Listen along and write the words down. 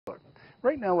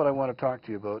Right now what I want to talk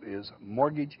to you about is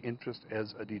mortgage interest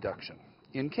as a deduction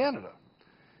in Canada.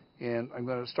 And I'm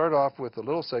going to start off with a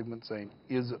little segment saying,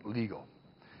 is it legal?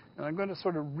 And I'm going to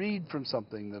sort of read from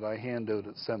something that I hand out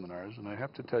at seminars, and I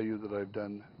have to tell you that I've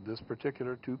done this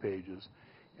particular 2 pages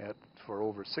for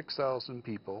over 6,000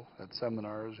 people at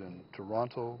seminars in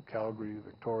Toronto, Calgary,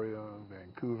 Victoria,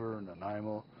 Vancouver,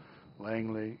 Nanaimo,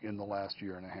 Langley in the last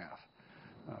year and a half.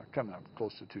 Coming up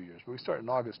close to 2 years. But we started in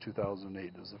August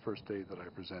 2008 is the first day that I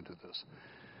presented this.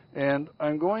 And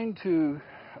I'm going to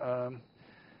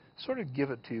sort of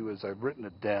give it to you as I've written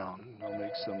it down. I'll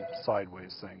make some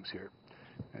sideways things here.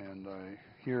 And I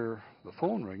hear the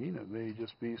phone ringing. It may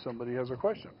just be somebody has a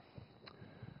question.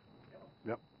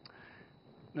 Yep.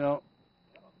 Now,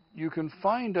 you can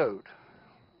find out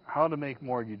how to make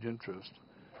mortgage interest,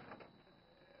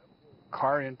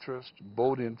 car interest,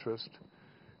 boat interest,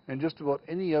 and just about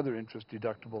any other interest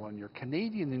deductible on your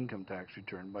Canadian income tax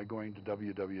return by going to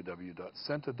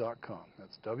www.centa.com.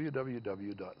 That's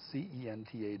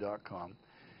www.centa.com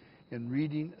and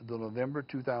reading the November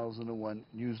 2001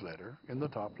 newsletter in the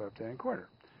top left-hand corner.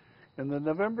 And the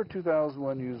November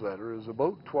 2001 newsletter is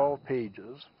about 12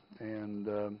 pages,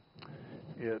 and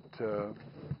it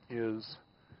is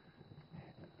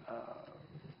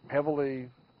heavily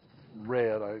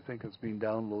read. I think it's been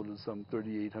downloaded some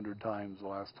 3,800 times the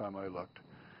last time I looked.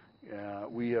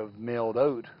 We have mailed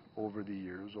out over the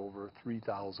years over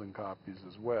 3,000 copies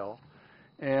as well.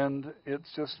 And it's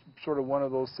just sort of one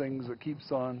of those things that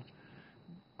keeps on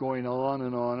going on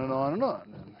and on and on and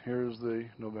on. And here's the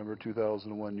November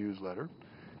 2001 newsletter.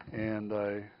 And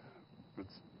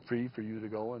it's free for you to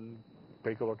go and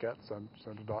take a look at,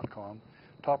 centa.com.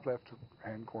 Top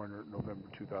left-hand corner, November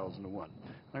 2001.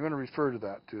 I'm going to refer to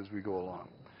that as we go along.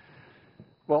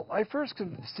 Well, I first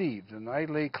conceived, and I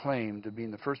lay claim to being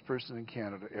the first person in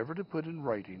Canada ever to put in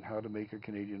writing how to make a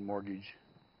Canadian mortgage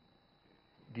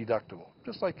deductible,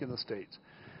 just like in the States.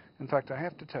 In fact, I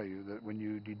have to tell you that when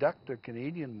you deduct a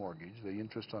Canadian mortgage, the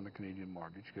interest on the Canadian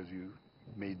mortgage, because you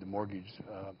made the mortgage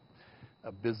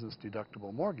a business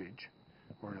deductible mortgage,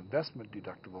 or an investment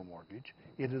deductible mortgage,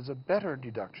 it is a better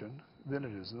deduction than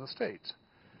it is in the States.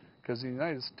 Because in the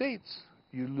United States,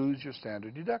 you lose your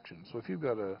standard deduction. So if you've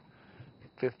got a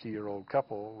 50-year-old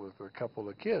couple with a couple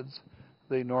of kids,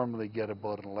 they normally get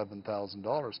about an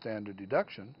 $11,000 standard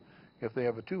deduction. If they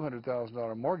have a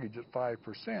 $200,000 mortgage at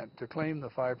 5%, to claim the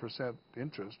 5%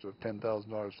 interest of $10,000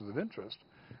 worth of interest,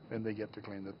 then they get to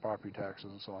claim the property taxes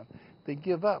and so on, they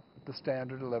give up the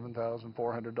standard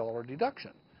 $11,400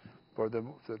 deduction for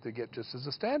them that they get just as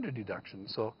a standard deduction.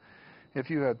 So if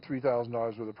you had $3,000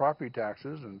 worth of property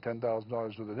taxes and $10,000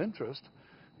 worth of interest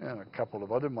and a couple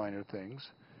of other minor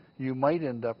things, you might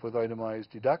end up with itemized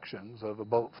deductions of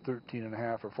about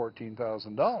 $13,500 or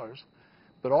 $14,000,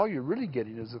 but all you're really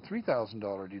getting is a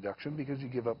 $3,000 deduction because you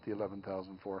give up the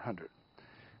 $11,400.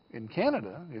 In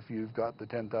Canada, if you've got the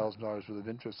 $10,000 worth of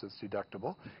interest that's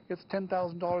deductible, it's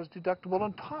 $10,000 deductible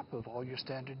on top of all your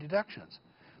standard deductions.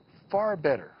 Far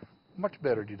better. Much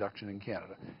better deduction in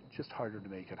Canada, just harder to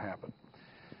make it happen.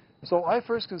 So I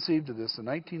first conceived of this in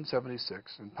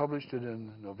 1976 and published it in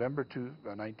November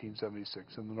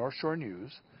 1976 in the North Shore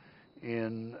News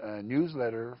in a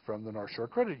newsletter from the North Shore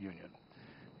Credit Union.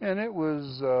 And it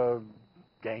was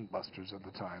gangbusters at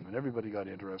the time, and everybody got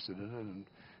interested in it. And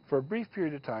for a brief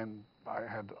period of time, I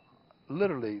had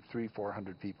literally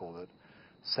 300-400 people that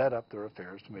set up their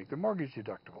affairs to make their mortgage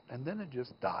deductible. And then it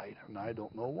just died, and I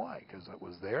don't know why, because it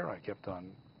was there. I kept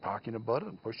on talking about it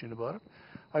and pushing about it.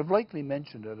 I've likely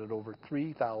mentioned it at over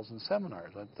 3,000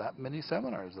 seminars. That's that many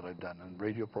seminars that I've done, and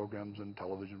radio programs and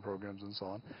television programs and so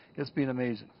on. It's been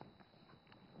amazing.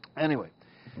 Anyway,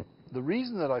 the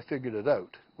reason that I figured it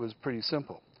out was pretty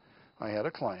simple. I had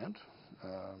a client,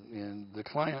 and the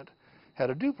client had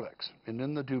a duplex. And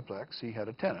in the duplex, he had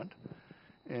a tenant,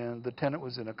 and the tenant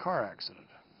was in a car accident.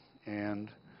 And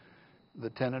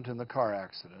the tenant in the car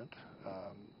accident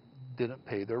didn't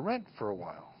pay their rent for a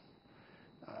while.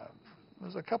 It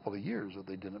was a couple of years that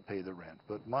they didn't pay the rent.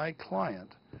 But my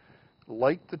client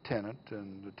liked the tenant,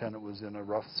 and the tenant was in a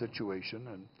rough situation,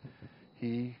 and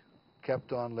he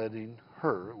kept on letting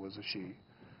her, it was a she,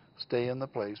 stay in the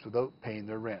place without paying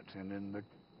their rent. And in the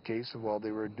case of while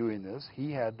they were doing this,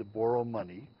 he had to borrow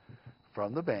money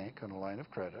from the bank on a line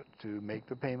of credit to make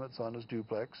the payments on his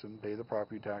duplex and pay the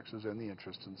property taxes and the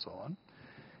interest and so on.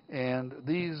 And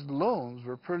these loans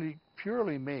were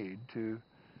purely made to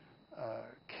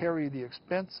carry the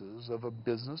expenses of a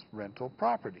business rental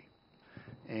property.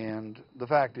 And the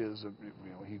fact is,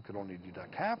 he could only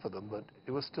deduct half of them, but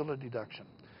it was still a deduction.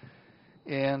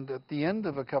 And at the end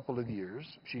of a couple of years,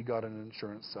 she got an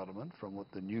insurance settlement from what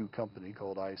the new company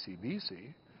called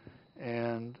ICBC,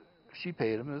 and she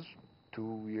paid him his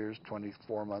 2 years,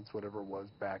 24 months, whatever it was,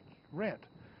 back rent.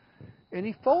 And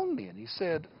he phoned me and he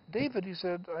said, David, he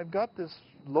said, I've got this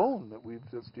loan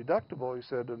that's deductible, he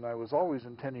said, and I was always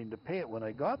intending to pay it when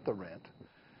I got the rent,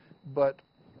 but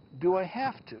do I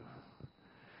have to?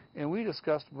 And we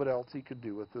discussed what else he could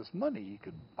do with this money. He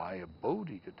could buy a boat,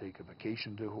 he could take a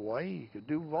vacation to Hawaii, he could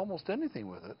do almost anything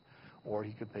with it, or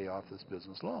he could pay off this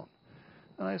business loan.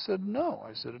 And I said, no.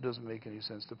 I said, it doesn't make any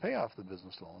sense to pay off the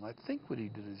business loan. I think what he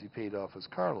did is he paid off his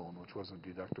car loan, which wasn't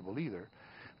deductible either.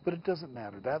 But it doesn't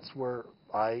matter. That's where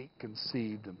I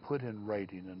conceived and put in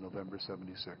writing in November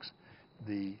 '76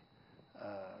 the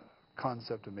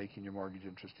concept of making your mortgage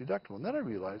interest deductible. And then I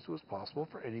realized it was possible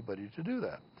for anybody to do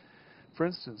that. For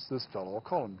instance, this fellow, I'll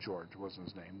call him George, wasn't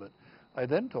his name, but I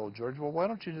then told George, well, why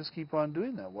don't you just keep on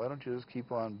doing that? Why don't you just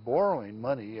keep on borrowing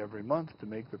money every month to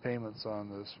make the payments on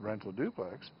this rental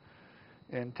duplex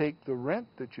and take the rent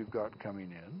that you've got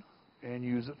coming in and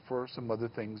use it for some other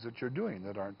things that you're doing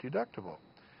that aren't deductible?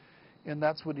 And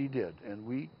that's what he did, and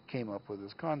we came up with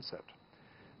this concept.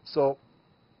 So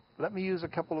let me use a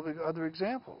couple of other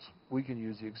examples. We can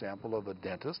use the example of a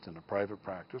dentist in a private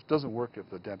practice. Doesn't work if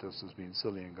the dentist has been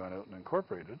silly and gone out and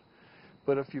incorporated.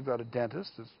 But if you've got a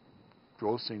dentist that's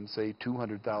grossing, say,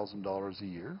 $200,000 a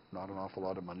year, not an awful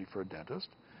lot of money for a dentist,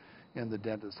 and the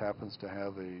dentist happens to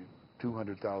have a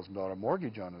 $200,000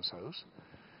 mortgage on his house,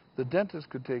 the dentist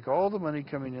could take all the money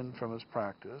coming in from his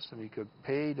practice and he could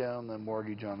pay down the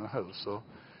mortgage on the house. So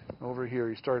over here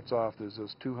he starts off, there's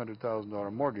this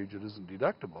 $200,000 mortgage that isn't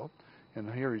deductible, and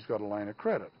here he's got a line of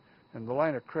credit. And the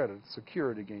line of credit is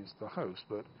secured against the house,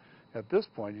 but at this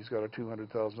point he's got a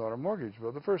 $200,000 mortgage.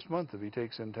 Well, the first month if he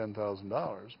takes in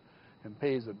 $10,000 and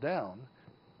pays it down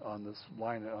on this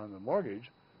line on the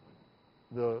mortgage,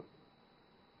 the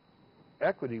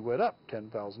equity went up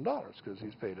 $10,000 because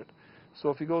he's paid it. So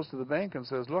if he goes to the bank and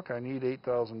says, look, I need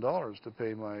 $8,000 to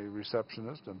pay my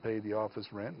receptionist and pay the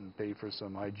office rent and pay for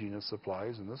some hygienist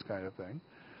supplies and this kind of thing,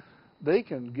 they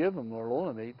can give him their loan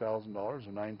of $8,000 or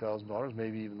 $9,000,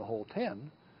 maybe even the whole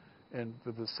 10, and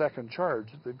for the second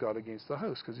charge that they've got against the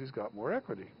house because he's got more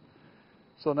equity.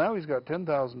 So now he's got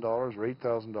 $10,000 or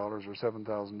 $8,000 or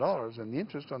 $7,000, and the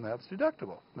interest on that's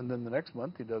deductible. And then the next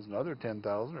month he does another $10,000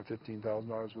 or $15,000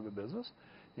 worth of business,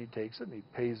 and he takes it and he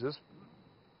pays this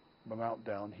amount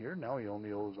down here. Now he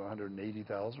only owes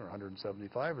 $180,000 or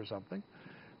 $175,000 or something,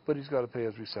 but he's got to pay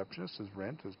his receptionist, his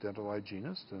rent, his dental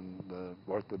hygienist, and the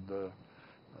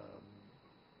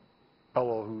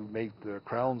fellow who made the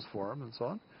crowns for him, and so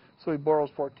on. So he borrows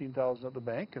 $14,000 at the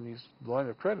bank, and his line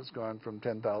of credit's gone from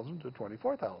 $10,000 to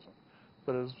 $24,000,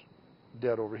 but his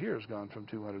debt over here has gone from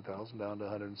 $200,000 down to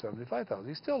 $175,000.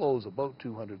 He still owes about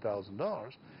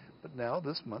 $200,000. But now,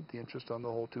 this month, the interest on the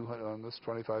whole on this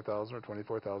 $25,000 or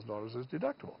 $24,000 is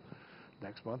deductible.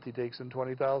 Next month, he takes in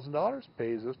 $20,000,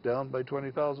 pays this down by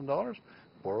 $20,000,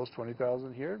 borrows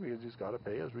 $20,000 here because he's got to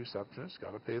pay his receptionist,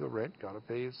 got to pay the rent, got to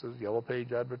pay his yellow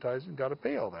page advertising, got to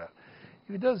pay all that.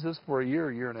 If he does this for a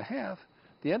year and a half,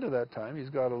 at the end of that time,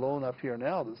 he's got a loan up here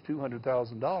now that's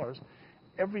 $200,000,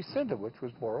 every cent of which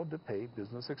was borrowed to pay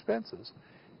business expenses.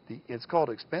 It's called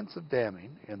expensive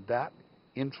damming, and that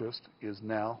interest is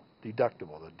now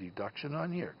deductible, the deduction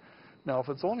on here. Now, if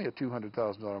it's only a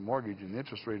 $200,000 mortgage and the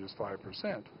interest rate is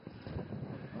 5%,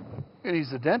 and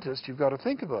he's a dentist, you've got to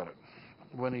think about it.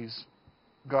 When he's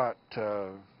got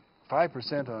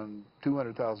 5% on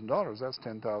 $200,000, that's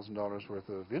 $10,000 worth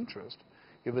of interest.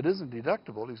 If it isn't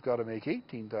deductible, he's got to make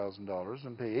 $18,000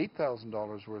 and pay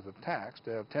 $8,000 worth of tax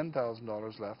to have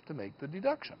 $10,000 left to make the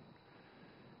deduction.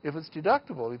 If it's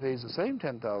deductible, he pays the same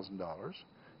 $10,000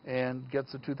 and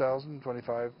gets a $2,000,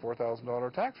 $25,000,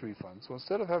 $4,000 tax refund. So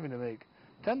instead of having to make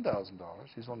 $10,000,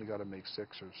 he's only got to make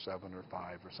 6 or 7 or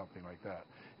 5 or something like that.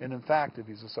 And in fact, if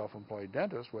he's a self-employed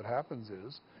dentist, what happens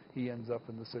is he ends up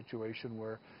in the situation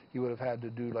where he would have had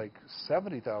to do like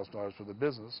 $70,000 for the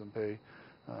business and pay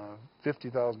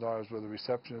 $50,000 worth of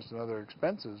receptionist and other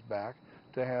expenses back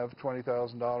to have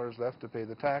 $20,000 left to pay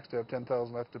the tax, to have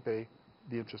 $10,000 left to pay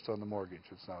the interest on the mortgage.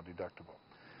 It's now deductible.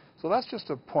 So that's just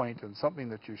a point and something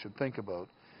that you should think about.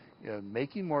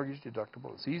 Making mortgage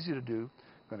deductible, it's easy to do.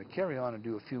 I'm going to carry on and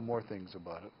do a few more things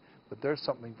about it. But there's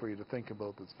something for you to think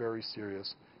about that's very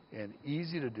serious and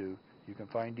easy to do. You can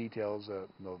find details at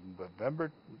the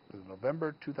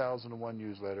November 2001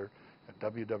 newsletter at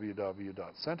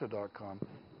www.centa.com.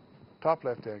 Top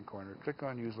left-hand corner, click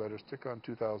on newsletters, click on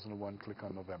 2001, click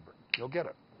on November. You'll get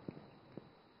it.